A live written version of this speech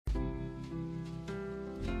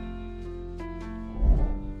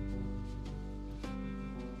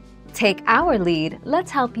Take our lead, let's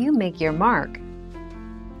help you make your mark.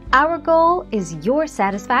 Our goal is your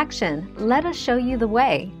satisfaction. Let us show you the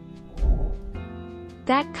way.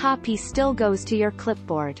 That copy still goes to your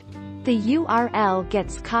clipboard. The URL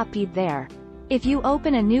gets copied there. If you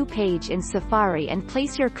open a new page in Safari and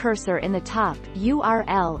place your cursor in the top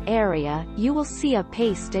URL area, you will see a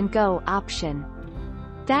Paste and Go option.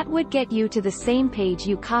 That would get you to the same page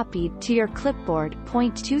you copied to your clipboard.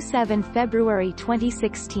 27 February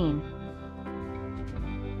 2016.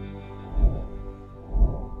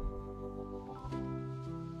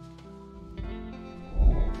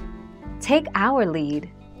 Take our lead.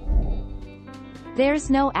 There's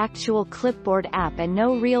no actual clipboard app and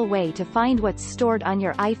no real way to find what's stored on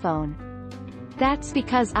your iPhone. That's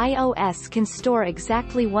because iOS can store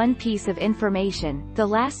exactly one piece of information, the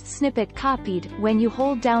last snippet copied, when you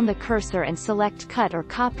hold down the cursor and select Cut or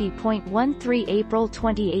Copy. 13 April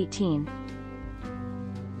 2018.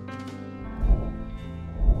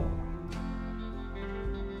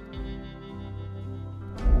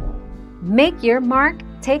 Make your mark,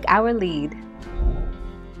 take our lead.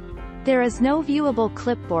 There is no viewable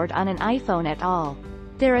clipboard on an iPhone at all.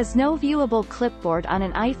 There is no viewable clipboard on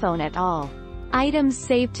an iPhone at all. Items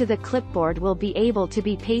saved to the clipboard will be able to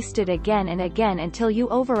be pasted again and again until you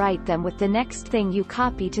overwrite them with the next thing you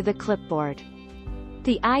copy to the clipboard.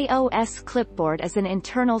 The iOS clipboard is an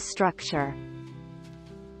internal structure.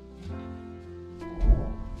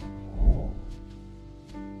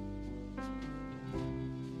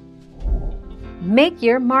 Make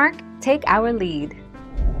your mark, take our lead.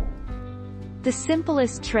 The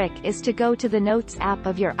simplest trick is to go to the Notes app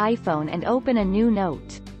of your iPhone and open a new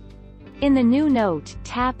note. In the new note,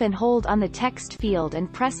 tap and hold on the text field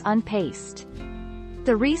and press on Paste.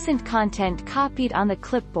 The recent content copied on the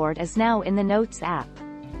clipboard is now in the Notes app.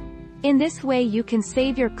 In this way you can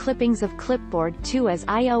save your clippings of Clipboard 2 as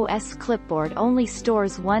iOS Clipboard only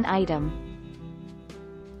stores one item.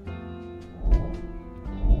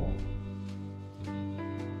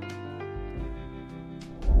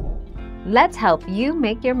 Let's help you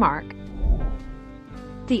make your mark.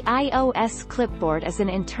 The iOS clipboard is an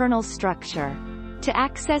internal structure. To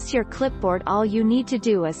access your clipboard, all you need to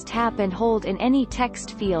do is tap and hold in any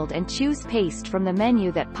text field and choose Paste from the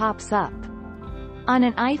menu that pops up. On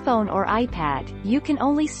an iPhone or iPad, you can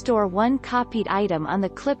only store one copied item on the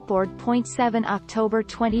clipboard. 7 October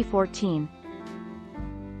 2014.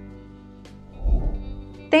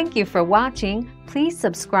 Thank you for watching. Please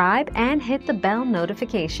subscribe and hit the bell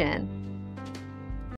notification.